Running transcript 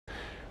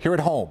Here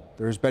at home,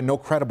 there's been no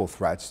credible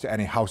threats to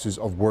any houses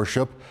of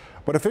worship,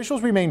 but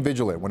officials remain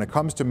vigilant when it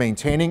comes to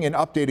maintaining and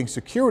updating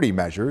security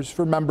measures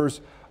for members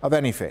of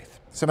any faith.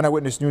 7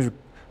 Eyewitness News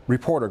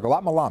reporter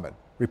Galat Malamed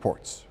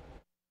reports.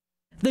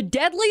 The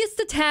deadliest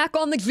attack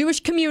on the Jewish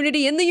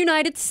community in the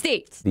United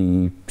States.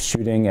 The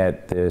shooting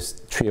at the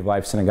Tree of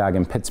Life Synagogue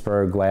in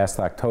Pittsburgh last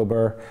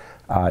October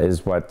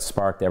is what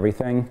sparked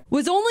everything.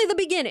 Was only the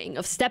beginning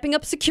of stepping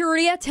up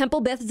security at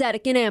Temple Beth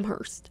Tzedec in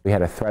Amherst. We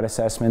had a threat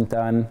assessment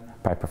done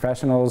by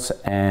professionals,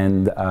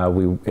 and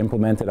we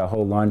implemented a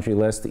whole laundry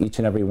list, each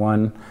and every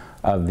one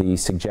of the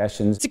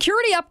suggestions.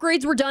 Security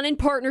upgrades were done in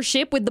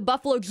partnership with the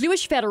Buffalo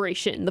Jewish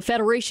Federation. The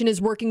Federation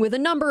is working with a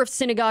number of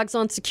synagogues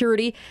on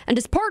security and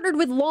has partnered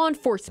with law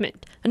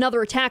enforcement.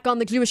 Another attack on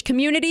the Jewish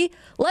community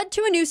led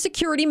to a new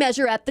security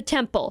measure at the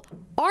temple.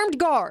 Armed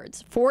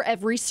guards for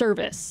every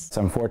service. So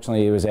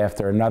unfortunately, it was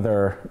after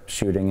another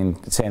shooting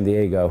in San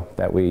Diego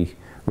that we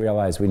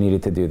realized we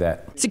needed to do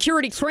that.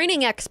 Security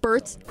training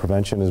experts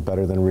prevention is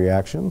better than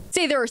reaction.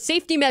 Say there are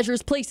safety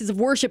measures places of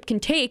worship can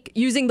take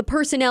using the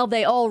personnel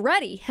they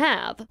already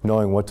have.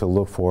 Knowing what to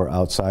look for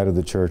outside of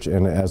the church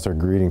and as they're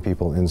greeting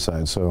people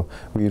inside. So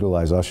we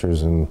utilize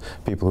ushers and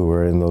people who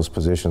are in those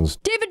positions.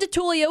 David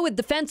DiTullio with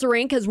Defensor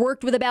Inc. has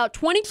worked with about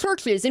 20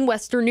 churches in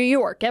Western New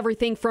York.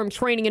 Everything from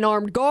training an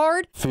armed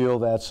guard, feel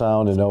that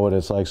sound and know what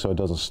it's like so it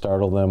doesn't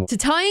startle them, to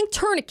tying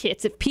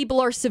tourniquets if people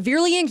are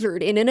severely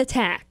injured in an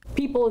attack.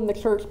 People in the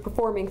church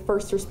performing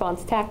first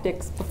response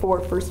tactics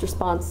before first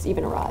response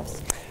even arrives.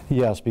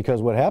 Yes,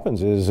 because what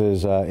happens is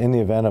in the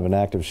event of an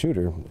active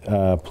shooter,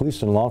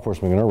 police and law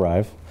enforcement are going to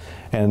arrive,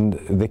 and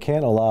they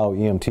can't allow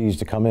EMTs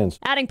to come in.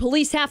 Adding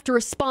police have to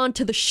respond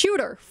to the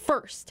shooter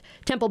first.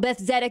 Temple Beth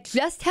Tzedec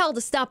just held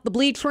a Stop the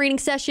Bleed training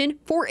session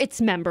for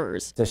its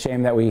members. It's a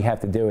shame that we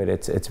have to do it.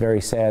 It's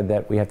very sad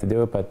that we have to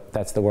do it, but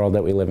that's the world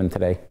that we live in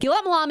today.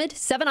 Galat Malamed,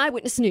 7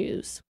 Eyewitness News.